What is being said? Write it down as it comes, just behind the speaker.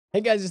Hey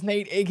guys, it's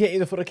Nate, aka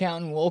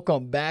TheFutAccountant.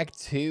 Welcome back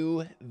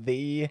to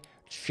the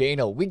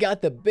channel. We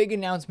got the big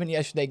announcement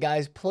yesterday,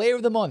 guys. Player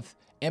of the month,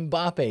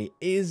 Mbappe,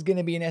 is going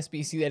to be an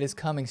SBC that is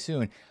coming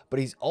soon, but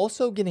he's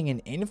also getting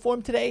an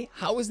inform today.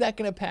 How is that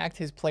going to impact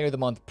his player of the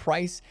month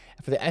price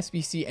for the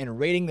SBC and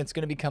rating that's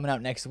going to be coming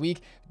out next week?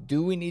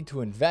 Do we need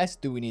to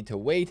invest? Do we need to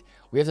wait?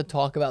 We have to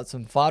talk about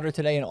some fodder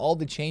today and all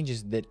the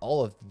changes that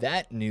all of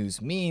that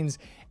news means,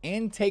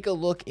 and take a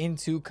look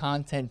into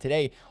content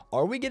today.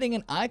 Are we getting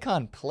an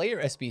icon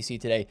player SBC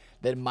today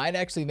that might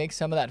actually make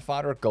some of that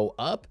fodder go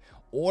up,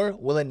 or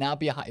will it not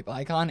be a hype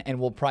icon and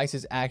will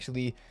prices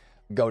actually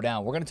go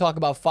down? We're going to talk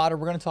about fodder.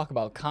 We're going to talk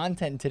about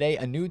content today,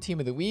 a new team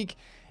of the week,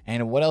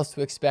 and what else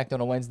to expect on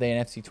a Wednesday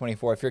in FC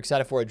 24. If you're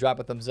excited for it, drop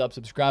a thumbs up,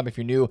 subscribe if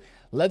you're new.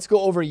 Let's go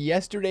over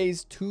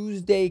yesterday's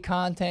Tuesday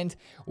content.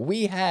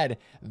 We had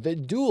the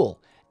dual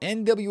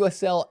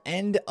NWSL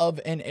end of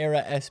an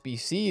era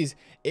SBCs.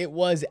 It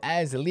was,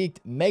 as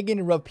leaked, Megan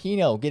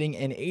Rapinoe getting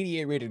an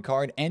 88 rated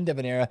card, end of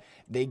an era.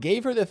 They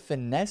gave her the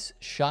finesse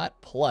shot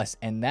plus,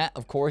 and that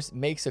of course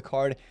makes a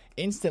card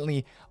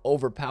instantly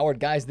overpowered.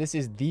 Guys, this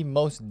is the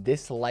most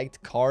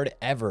disliked card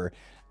ever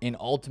in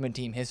Ultimate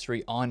Team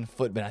history on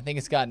Footbin. I think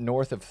it's got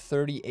north of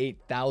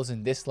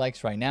 38,000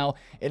 dislikes right now.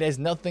 It has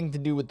nothing to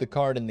do with the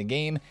card in the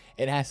game.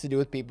 It has to do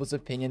with people's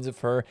opinions of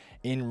her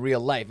in real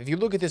life. If you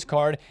look at this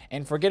card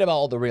and forget about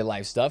all the real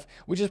life stuff,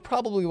 which is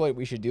probably what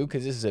we should do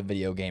because this is a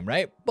video game,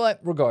 right? But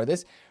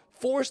regardless,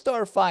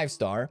 4-star,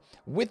 5-star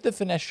with the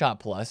finesse shot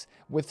plus,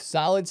 with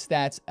solid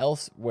stats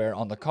elsewhere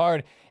on the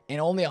card,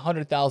 and only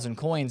 100,000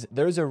 coins,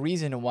 there's a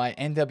reason why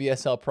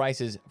NWSL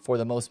prices for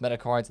the most meta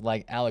cards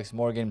like Alex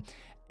Morgan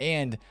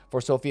and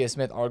for Sophia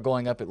Smith are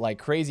going up like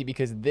crazy,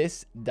 because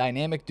this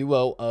dynamic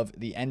duo of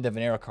the end of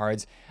an era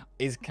cards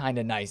is kind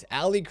of nice.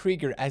 Ali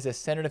Krieger as a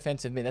center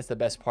defensive mid, that's the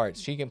best part.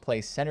 She can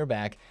play center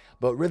back,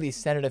 but really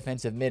center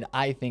defensive mid,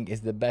 I think,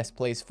 is the best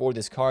place for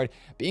this card.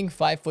 Being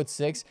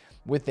 5'6"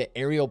 with the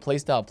aerial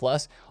playstyle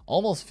plus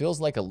almost feels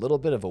like a little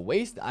bit of a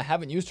waste. I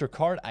haven't used her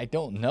card, I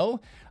don't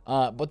know.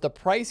 But the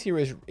price here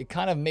is, it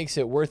kind of makes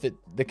it worth it,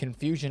 the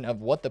confusion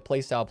of what the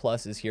playstyle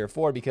plus is here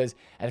for, because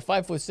at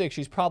 5'6",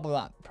 she's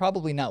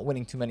probably not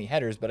winning too many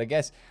headers, but I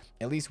guess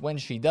at least when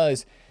she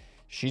does,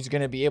 she's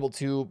going to be able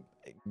to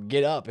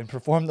get up and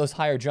perform those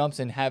higher jumps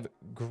and have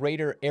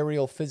greater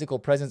aerial physical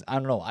presence. I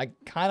don't know. I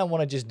kind of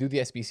want to just do the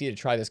SBC to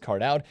try this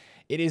card out.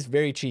 It is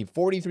very cheap.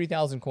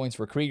 43,000 coins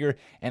for Krieger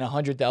and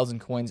 100,000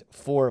 coins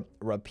for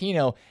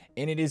Rapinoe,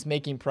 and it is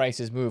making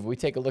prices move. We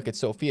take a look at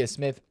Sophia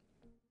Smith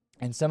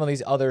and some of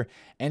these other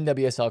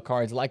NWSL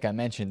cards. Like I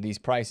mentioned, these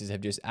prices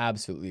have just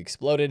absolutely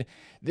exploded.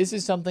 This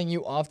is something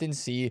you often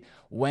see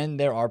when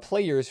there are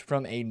players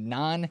from a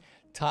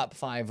non-top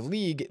 5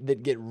 league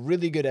that get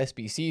really good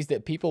SBCs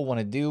that people want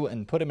to do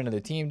and put them into their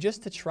team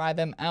just to try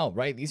them out,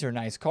 right? These are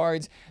nice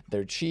cards.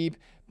 They're cheap.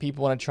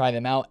 People want to try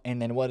them out. And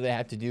then what do they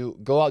have to do?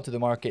 Go out to the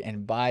market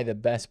and buy the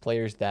best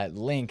players that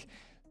link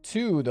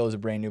to those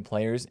brand new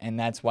players, and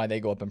that's why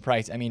they go up in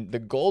price. I mean, the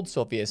gold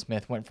Sophia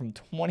Smith went from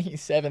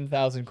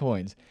 27,000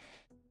 coins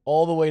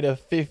all the way to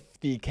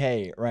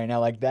 50K right now.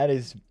 Like, that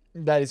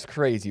is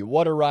crazy.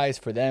 What a rise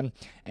for them,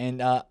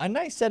 and a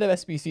nice set of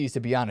SBCs, to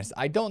be honest.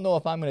 I don't know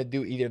if I'm going to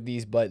do either of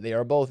these, but they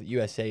are both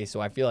USA,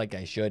 so I feel like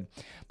I should,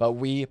 but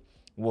we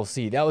will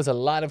see. That was a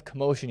lot of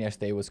commotion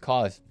yesterday, was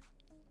caused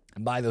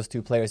by those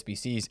two player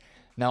SBCs.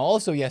 Now,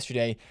 also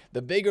yesterday,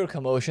 the bigger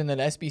commotion, that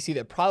SBC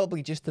that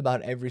probably just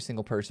about every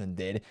single person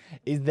did,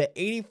 is the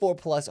 84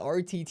 plus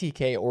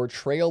RTTK or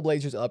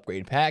Trailblazers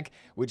upgrade pack,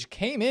 which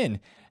came in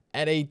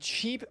at a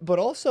cheap but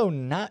also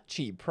not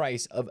cheap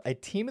price of a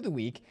team of the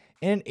week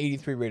in an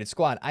 83 rated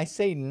squad. I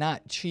say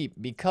not cheap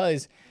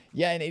because,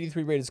 yeah, an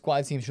 83 rated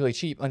squad seems really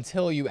cheap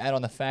until you add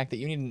on the fact that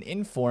you need an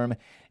inform,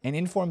 and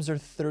informs are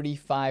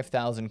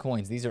 35,000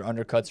 coins. These are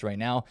undercuts right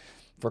now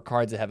for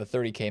cards that have a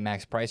 30K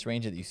max price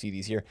range that you see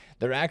these here.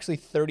 They're actually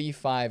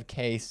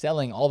 35K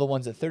selling. All the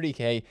ones at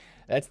 30K,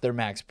 that's their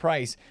max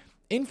price.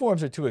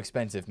 Informs are too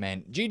expensive,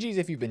 man. GG's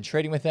if you've been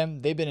trading with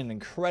them. They've been an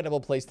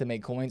incredible place to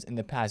make coins in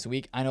the past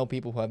week. I know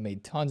people who have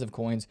made tons of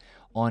coins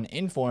on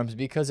informs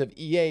because of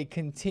EA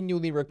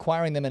continually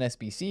requiring them in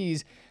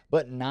SBCs,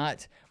 but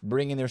not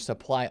bringing their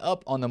supply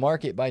up on the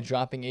market by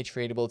dropping a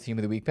tradable team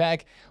of the week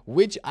pack,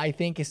 which I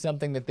think is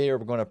something that they are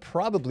going to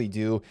probably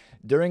do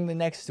during the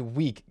next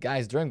week.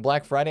 Guys, during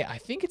Black Friday, I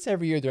think it's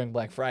every year during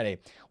Black Friday,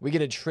 we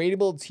get a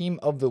tradable team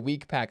of the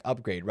week pack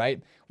upgrade,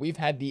 right? We've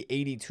had the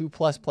 82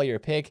 plus player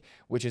pick,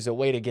 which is a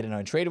way to get an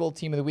untradeable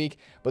team of the week,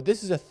 but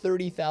this is a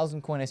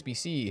 30,000 coin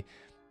SBC.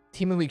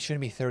 Team of the week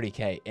shouldn't be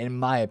 30K, in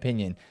my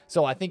opinion.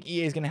 So I think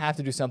EA is going to have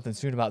to do something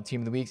soon about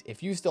team of the weeks.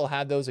 If you still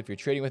have those, if you're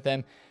trading with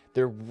them,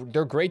 they're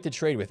great to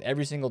trade with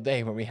every single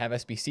day. When we have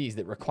SBCs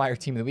that require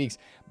team of the weeks,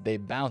 they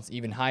bounce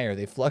even higher.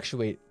 They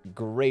fluctuate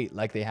great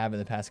like they have in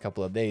the past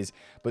couple of days.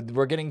 But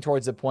we're getting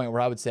towards the point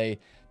where I would say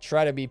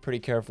try to be pretty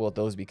careful with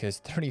those, because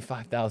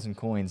 35,000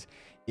 coins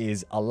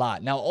is a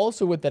lot. Now,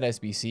 also with that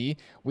SBC,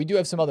 we do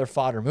have some other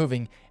fodder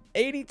moving.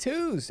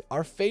 82s,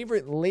 our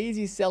favorite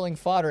lazy selling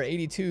fodder.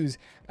 82s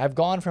have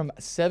gone from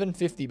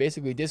 750,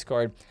 basically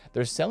discard.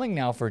 They're selling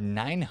now for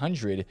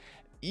 900.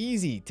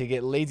 Easy to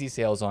get lazy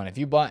sales on. If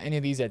you bought any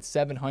of these at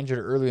 700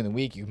 earlier in the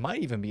week, you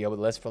might even be able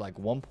to list for like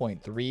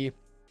 1.3,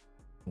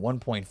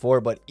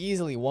 1.4, but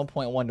easily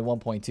 1.1 to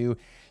 1.2.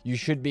 You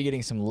should be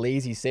getting some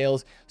lazy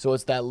sales. So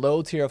it's that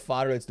low tier of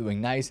fodder that's doing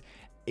nice.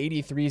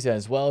 83s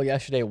as well.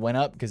 Yesterday it went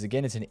up because,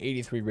 again, it's an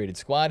 83 rated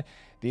squad.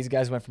 These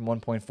guys went from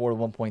 1.4 to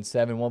 1.7,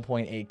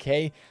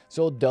 1.8K.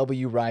 So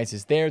W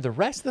rises there. The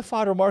rest of the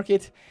fodder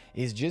market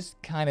is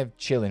just kind of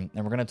chilling.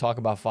 And we're going to talk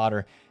about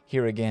fodder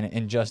here again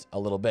in just a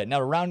little bit. Now,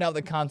 to round out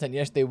the content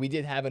yesterday, we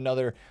did have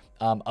another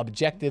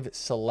objective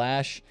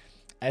slash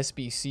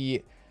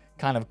SBC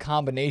kind of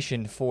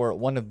combination for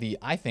one of the,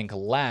 I think,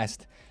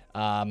 last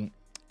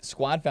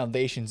squad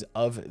foundations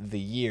of the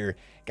year.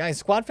 Guys,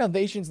 squad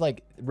foundations,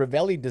 like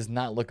Ravelli does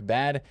not look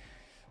bad.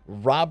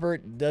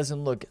 Robert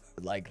doesn't look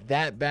like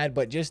that bad,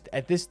 but just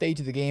at this stage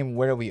of the game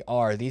where we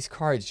are, these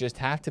cards just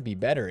have to be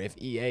better if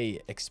EA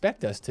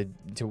expect us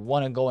to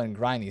want to go and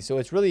grind these. So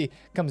it's really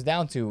comes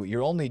down to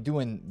you're only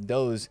doing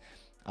those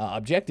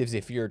objectives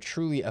if you're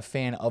truly a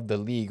fan of the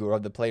league or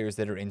of the players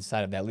that are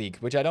inside of that league,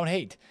 which I don't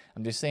hate.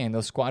 I'm just saying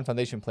those squad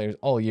foundation players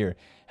all year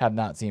have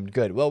not seemed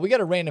good. Well, we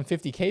got a random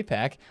 50k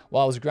pack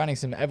while I was grinding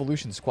some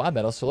evolution squad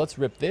battles, so let's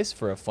rip this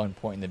for a fun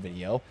point in the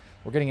video.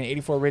 We're getting an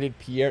 84 rated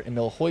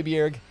Pierre-Emile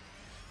Højbjerg.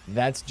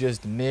 That's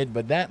just mid,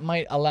 but that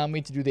might allow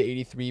me to do the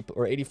 83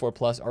 or 84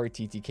 plus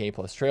RTTK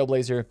plus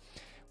Trailblazer.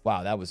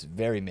 Wow, that was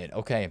very mid.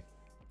 Okay.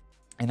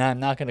 And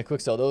I'm not going to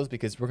quick sell those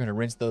because we're going to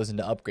rinse those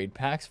into upgrade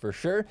packs for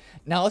sure.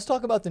 Now, let's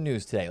talk about the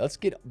news today. Let's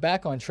get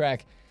back on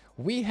track.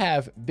 We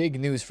have big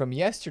news from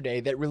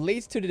yesterday that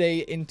relates to today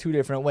in two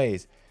different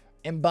ways.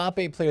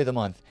 Mbappe Player of the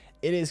Month.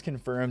 It is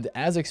confirmed,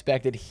 as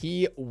expected,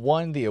 he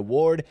won the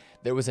award.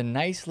 There was a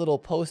nice little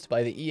post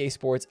by the EA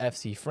Sports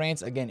FC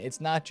France. Again, it's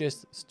not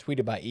just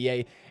tweeted by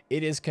EA.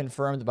 It is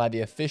confirmed by the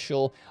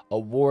official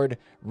award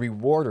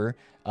rewarder,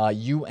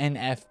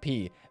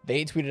 UNFP.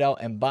 They tweeted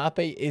out,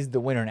 Mbappe is the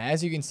winner. And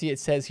as you can see, it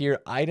says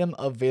here, item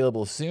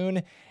available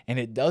soon. And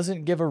it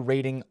doesn't give a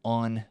rating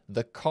on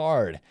the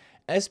card.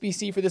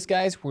 SBC for this,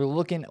 guys, we're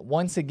looking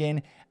once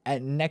again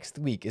at next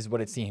week is what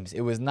it seems.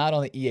 It was not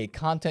on the EA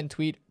content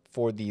tweet.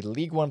 For the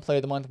League One Player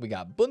of the Month, we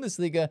got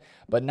Bundesliga,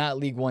 but not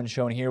League One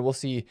shown here. We'll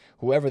see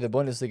whoever the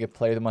Bundesliga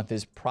Player of the Month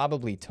is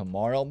probably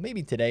tomorrow,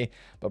 maybe today,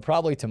 but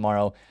probably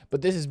tomorrow.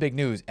 But this is big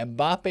news.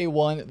 Mbappe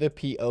won the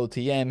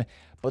POTM,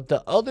 but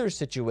the other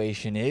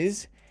situation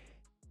is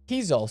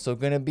he's also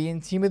going to be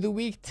in Team of the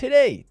Week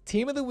today.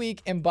 Team of the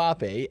Week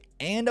Mbappe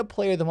and a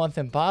Player of the Month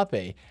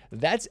Mbappe.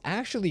 That's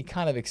actually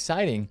kind of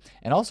exciting.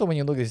 And also when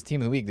you look at this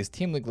Team of the Week, this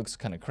Team League looks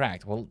kind of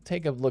cracked. We'll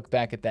take a look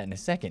back at that in a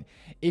second.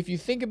 If you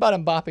think about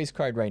Mbappe's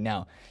card right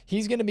now,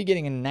 he's going to be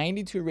getting a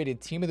 92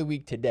 rated Team of the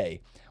Week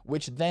today,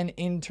 which then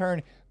in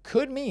turn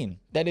could mean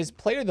that his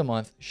Player of the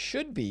Month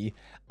should be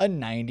a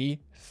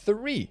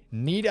 93.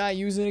 Need I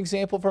use an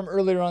example from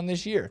earlier on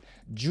this year?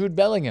 Jude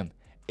Bellingham.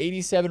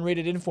 87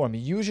 rated inform.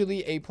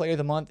 Usually a Player of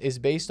the Month is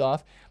based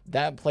off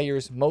that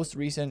player's most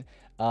recent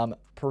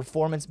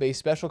performance-based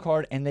special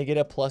card, and they get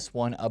a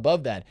 +1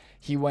 above that.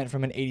 He went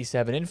from an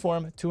 87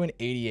 inform to an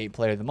 88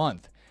 Player of the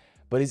Month.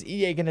 But is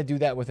EA going to do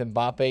that with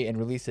Mbappe and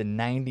release a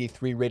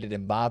 93 rated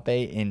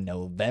Mbappe in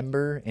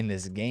November in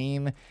this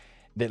game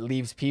that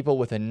leaves people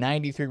with a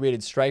 93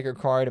 rated striker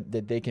card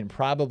that they can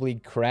probably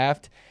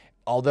craft?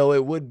 Although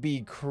it would be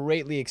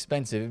greatly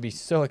expensive. It would be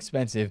so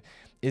expensive.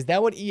 Is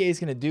that what EA is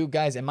going to do?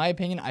 Guys, in my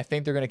opinion, I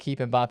think they're going to keep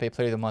Mbappe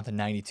Player of the Month at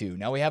 92.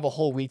 Now, we have a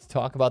whole week to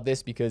talk about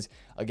this because,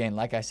 again,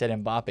 like I said,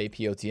 Mbappe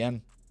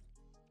POTM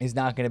is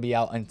not going to be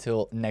out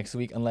until next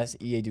week unless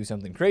EA do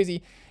something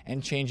crazy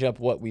and change up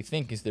what we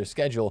think is their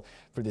schedule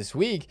for this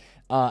week.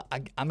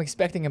 I'm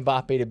expecting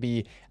Mbappe to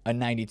be a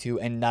 92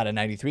 and not a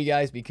 93,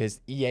 guys,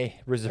 because EA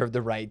reserved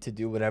the right to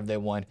do whatever they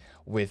want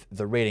with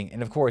the rating.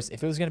 And of course,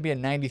 if it was going to be a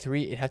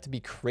 93, it'd have to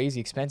be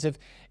crazy expensive.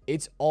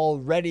 It's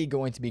already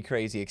going to be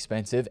crazy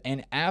expensive.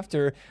 And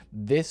after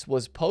this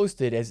was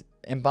posted as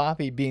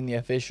Mbappe being the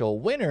official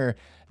winner,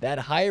 that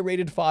higher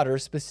rated fodder,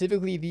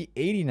 specifically the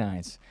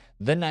 89s,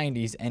 the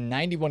 90s, and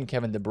 91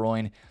 Kevin De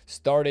Bruyne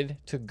started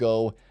to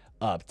go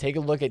up. Take a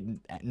look at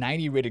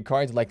 90 rated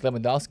cards like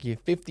Lewandowski,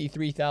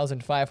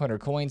 53,500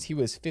 coins. He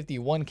was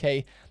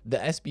 51K. The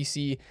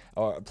SBC,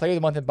 or Player of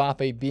the Month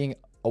Mbappe, being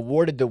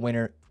awarded the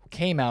winner,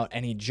 came out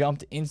and he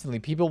jumped instantly.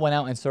 People went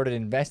out and started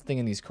investing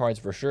in these cards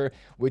for sure,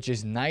 which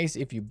is nice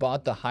if you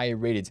bought the higher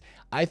rated.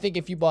 I think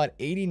if you bought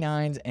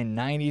 89s and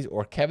 90s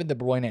or Kevin De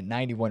Bruyne at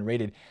 91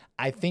 rated,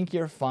 I think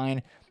you're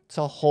fine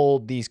to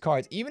hold these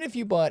cards. Even if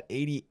you bought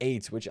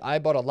 88s, which I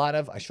bought a lot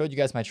of, I showed you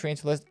guys my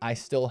transfer list. I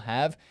still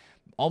have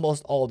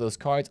almost all of those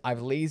cards.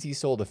 I've lazy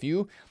sold a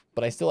few,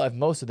 but I still have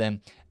most of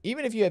them.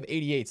 Even if you have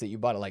 88s that you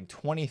bought at like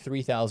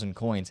 23,000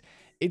 coins,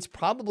 it's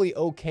probably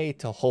okay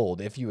to hold.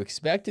 If you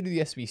expect to do the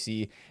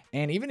SBC,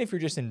 and even if you're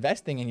just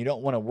investing and you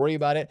don't want to worry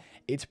about it,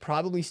 it's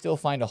probably still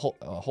fine to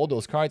hold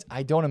those cards.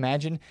 I don't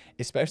imagine,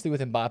 especially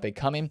with Mbappe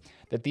coming,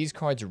 that these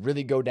cards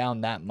really go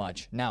down that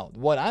much. Now,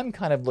 what I'm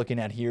kind of looking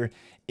at here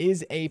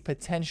is a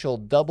potential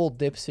double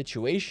dip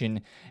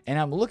situation, and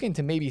I'm looking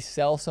to maybe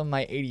sell some of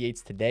my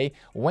 88s today.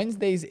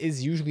 Wednesdays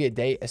is usually a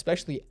day,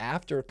 especially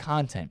after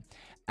content.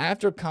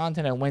 After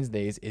content on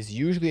Wednesdays is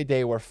usually a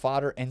day where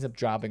fodder ends up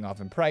dropping off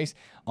in price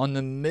on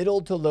the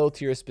middle to low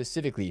tier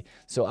specifically.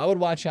 So I would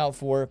watch out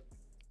for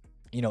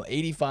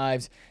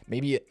 85s,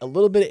 maybe a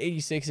little bit of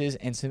 86s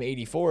and some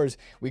 84s.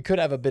 We could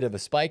have a bit of a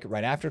spike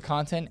right after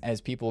content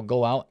as people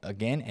go out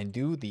again and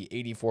do the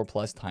 84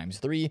 plus times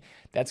 3.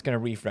 That's going to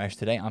refresh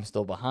today. I'm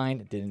still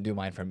behind. Didn't do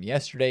mine from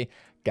yesterday.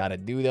 Got to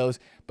do those.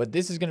 But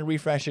this is going to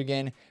refresh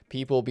again.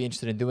 People will be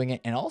interested in doing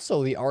it. And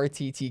also the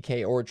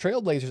RTTK or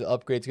Trailblazers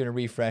upgrade is going to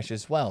refresh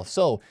as well.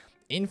 So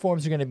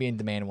informs are going to be in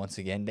demand once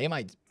again. They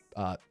might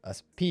a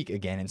peak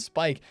again and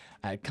spike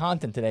at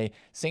content today.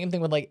 Same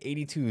thing with like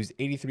 82s,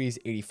 83s,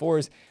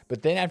 84s.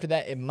 But then after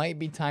that, it might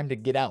be time to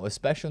get out,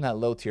 especially on that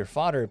low tier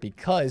fodder,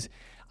 because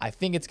I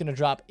think it's going to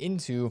drop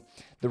into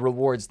the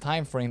rewards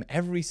time frame.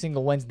 Every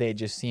single Wednesday, it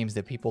just seems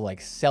that people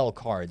like sell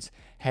cards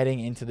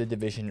heading into the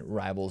division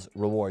rivals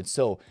rewards.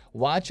 So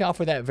watch out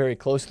for that very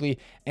closely.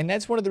 And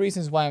that's one of the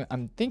reasons why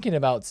I'm thinking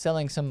about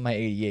selling some of my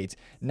 88s,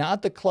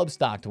 not the club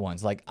stocked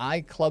ones. Like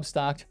I club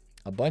stocked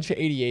a bunch of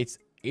 88s,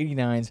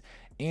 89s,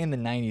 and the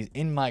 90s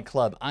in my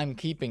club. I'm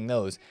keeping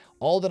those.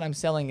 All that I'm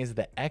selling is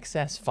the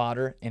excess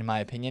fodder, in my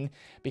opinion,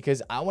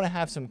 because I want to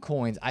have some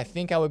coins. I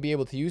think I would be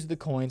able to use the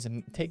coins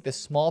and take the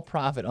small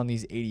profit on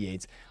these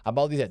 88s. I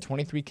bought these at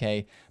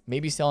 23K,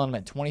 maybe selling them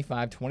at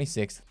 25,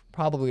 26,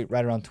 probably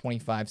right around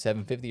 25,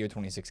 750 or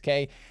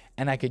 26K,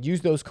 and I could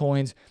use those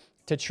coins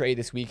to trade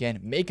this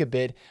weekend, make a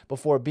bid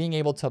before being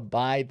able to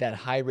buy that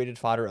high rated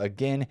fodder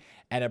again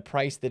at a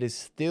price that is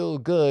still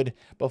good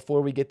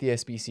before we get the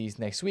SBCs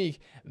next week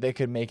that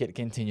could make it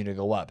continue to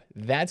go up.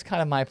 That's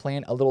kind of my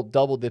plan, a little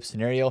double dip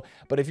scenario.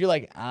 But if you're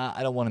like,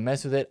 I don't want to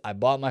mess with it, I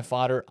bought my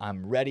fodder,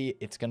 I'm ready,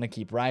 it's going to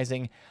keep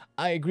rising,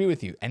 I agree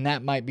with you. And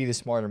that might be the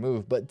smarter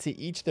move. But to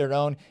each their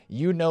own,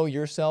 you know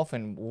yourself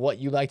and what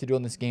you like to do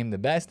in this game the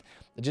best.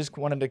 I just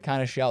wanted to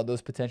kind of shout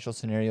those potential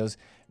scenarios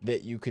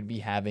that you could be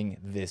having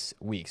this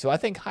week. So I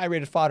think high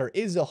rated fodder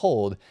is a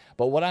hold,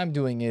 but what I'm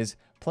doing is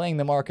playing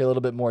the market a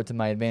little bit more to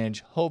my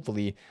advantage,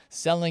 hopefully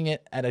selling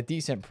it at a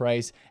decent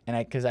price, and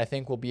because I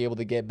think we'll be able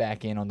to get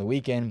back in on the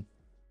weekend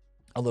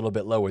a little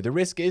bit lower. The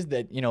risk is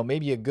that,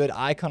 maybe a good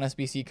icon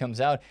SBC comes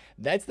out.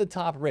 That's the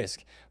top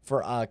risk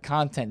for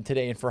content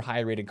today and for high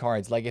rated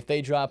cards. Like if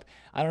they drop,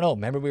 I don't know,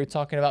 remember we were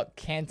talking about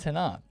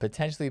Cantona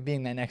potentially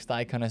being that next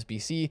icon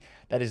SBC.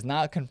 That is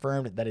not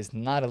confirmed. That is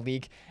not a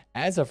leak.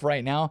 As of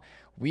right now,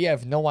 we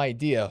have no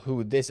idea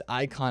who this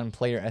icon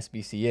player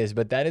SBC is,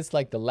 but that is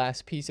like the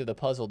last piece of the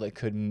puzzle that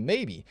could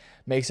maybe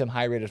make some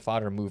high-rated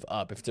fodder move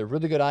up. If it's a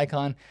really good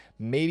icon,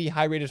 maybe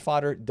high-rated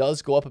fodder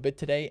does go up a bit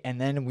today, and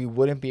then we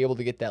wouldn't be able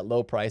to get that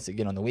low price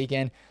again on the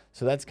weekend.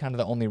 So that's kind of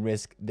the only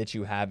risk that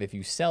you have if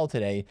you sell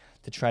today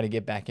to try to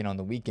get back in on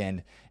the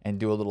weekend and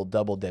do a little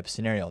double dip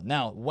scenario.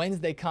 Now,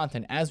 Wednesday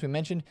content, as we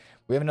mentioned,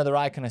 we have another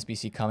icon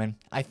SBC coming.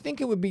 I think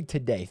it would be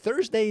today.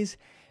 Thursdays,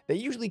 they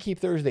usually keep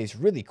Thursdays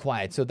really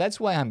quiet, so that's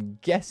why I'm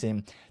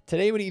guessing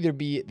today would either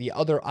be the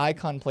other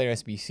icon player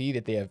SBC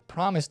that they have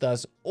promised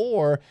us,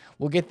 or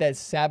we'll get that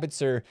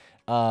Sabitzer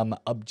the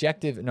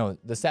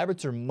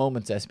Sabitzer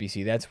Moments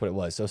SBC. That's what it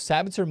was. So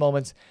Sabitzer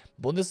Moments,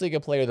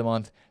 Bundesliga Player of the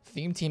Month,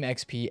 Theme Team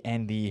XP,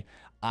 and the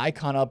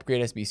Icon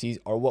Upgrade SBCs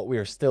are what we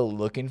are still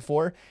looking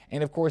for.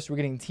 And of course, we're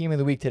getting Team of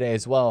the Week today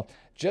as well.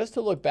 Just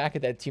to look back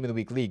at that Team of the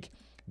Week league,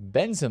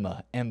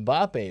 Benzema,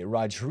 Mbappe,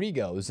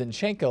 Rodrigo,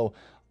 Zinchenko,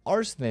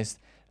 Arsonist,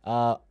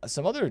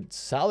 some other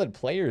solid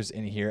players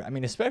in here. I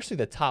mean, especially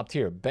the top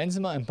tier,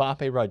 Benzema,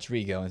 Mbappe,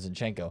 Rodrigo, and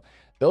Zinchenko.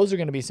 Those are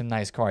going to be some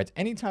nice cards.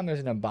 Anytime there's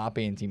an Mbappe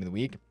in Team of the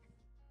Week,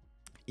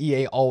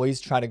 EA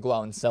always try to go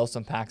out and sell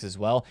some packs as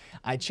well.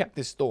 I checked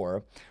the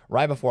store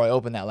right before I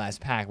opened that last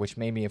pack, which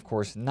made me, of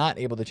course, not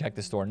able to check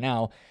the store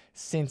now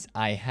since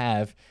I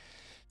have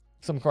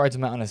some cards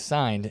of my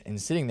unassigned and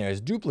sitting there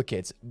as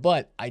duplicates.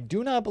 But I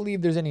do not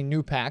believe there's any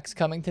new packs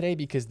coming today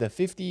because the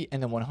 50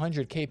 and the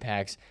 100K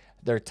packs,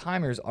 their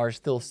timers are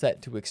still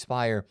set to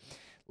expire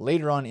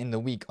later on in the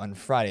week on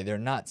Friday. They're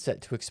not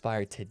set to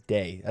expire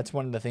today. That's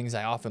one of the things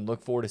I often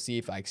look for to see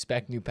if I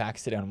expect new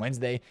packs today on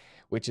Wednesday,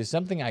 which is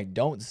something I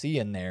don't see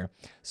in there.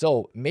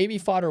 So maybe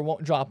fodder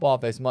won't drop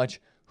off as much.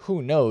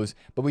 Who knows?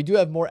 But we do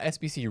have more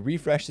SBC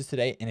refreshes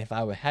today, and if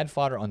I had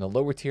fodder on the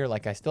lower tier,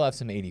 like I still have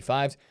some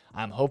 85s,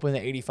 I'm hoping the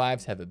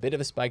 85s have a bit of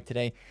a spike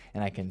today,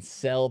 and I can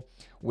sell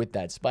with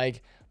that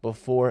spike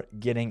before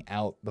getting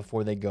out,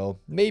 before they go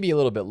maybe a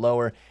little bit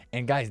lower.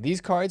 And guys,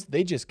 these cards,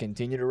 they just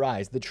continue to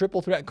rise. The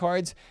triple threat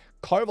cards,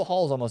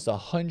 Carvajal is almost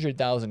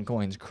 100,000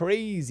 coins,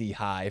 crazy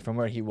high from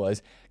where he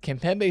was.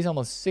 Kimpembe is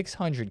almost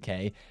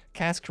 600K.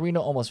 Cascarino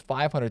almost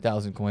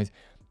 500,000 coins.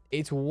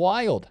 It's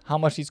wild how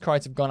much these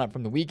cards have gone up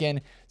from the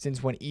weekend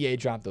since when EA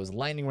dropped those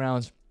lightning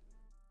rounds.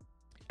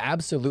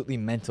 absolutely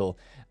mental.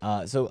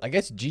 So I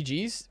guess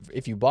GG's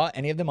if you bought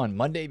any of them on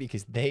Monday,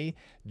 because they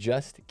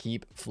just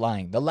keep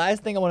flying. The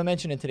last thing I want to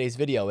mention in today's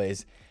video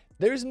is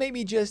there's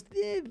maybe just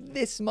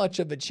this much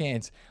of a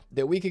chance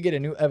that we could get a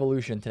new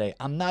evolution today.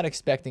 I'm not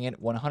expecting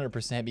it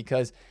 100%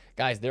 because,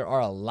 guys, there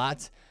are a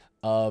lot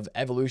of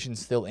evolutions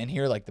still in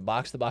here, like the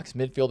box-to-box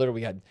midfielder.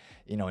 We had,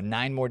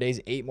 9 more days,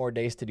 8 more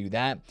days to do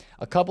that.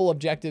 A couple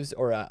objectives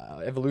or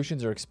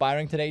evolutions are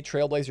expiring today: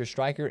 Trailblazer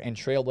striker and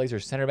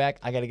Trailblazer center back.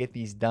 I got to get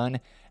these done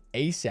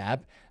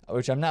ASAP,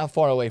 which I'm not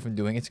far away from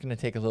doing. It's going to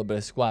take a little bit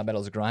of squad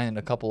battles grind and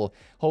a couple,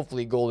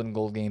 hopefully, golden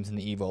gold games in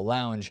the Evo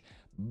Lounge,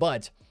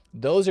 but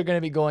those are going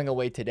to be going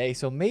away today.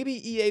 So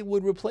maybe EA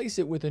would replace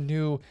it with a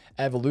new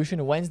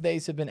evolution.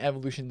 Wednesdays have been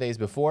evolution days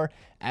before.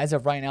 As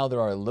of right now,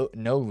 there are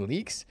no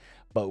leaks,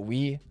 but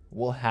we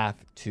will have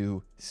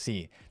to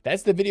see.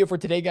 That's the video for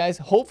today, guys.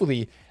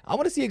 Hopefully, I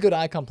want to see a good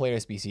icon player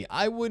SBC.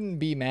 I wouldn't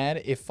be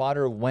mad if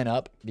fodder went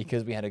up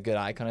because we had a good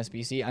icon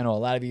SBC. I know a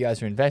lot of you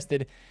guys are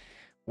invested.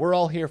 We're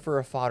all here for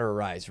a fodder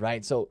rise,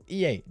 right? So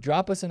EA,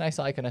 drop us a nice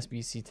icon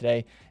SBC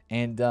today.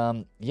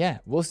 And yeah,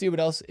 we'll see what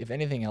else, if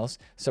anything else,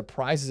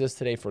 surprises us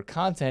today for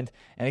content.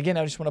 And again,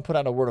 I just want to put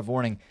out a word of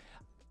warning.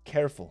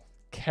 Careful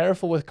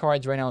with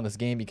cards right now in this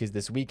game, because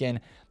this weekend,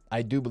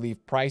 I do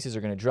believe prices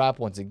are going to drop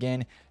once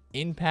again.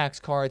 In packs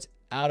cards,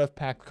 out of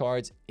pack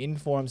cards,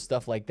 inform,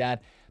 stuff like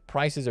that.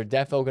 Prices are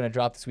definitely going to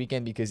drop this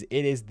weekend because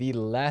it is the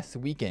last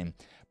weekend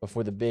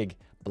before the big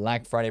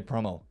Black Friday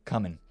promo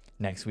coming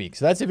next week.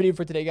 So that's the video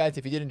for today, guys.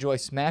 If you did enjoy,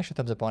 smash a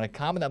thumbs up on it,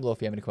 comment down below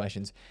if you have any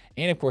questions,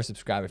 and of course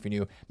subscribe if you're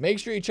new. Make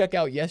sure you check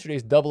out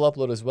yesterday's double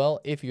upload as well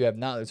if you have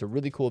not. There's a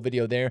really cool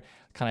video there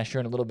kind of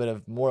sharing a little bit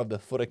of more of the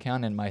foot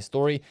account and my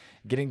story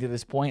getting to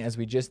this point, as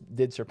we just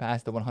did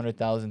surpass the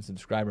 100,000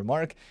 subscriber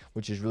mark,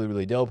 which is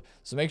really dope.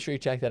 So make sure you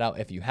check that out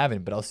if you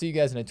haven't. But I'll see you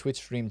guys in a Twitch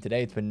stream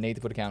today. It's been Nate,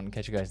 the Foot Accountant.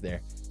 Catch you guys there.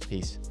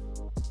 Peace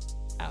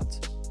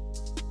out.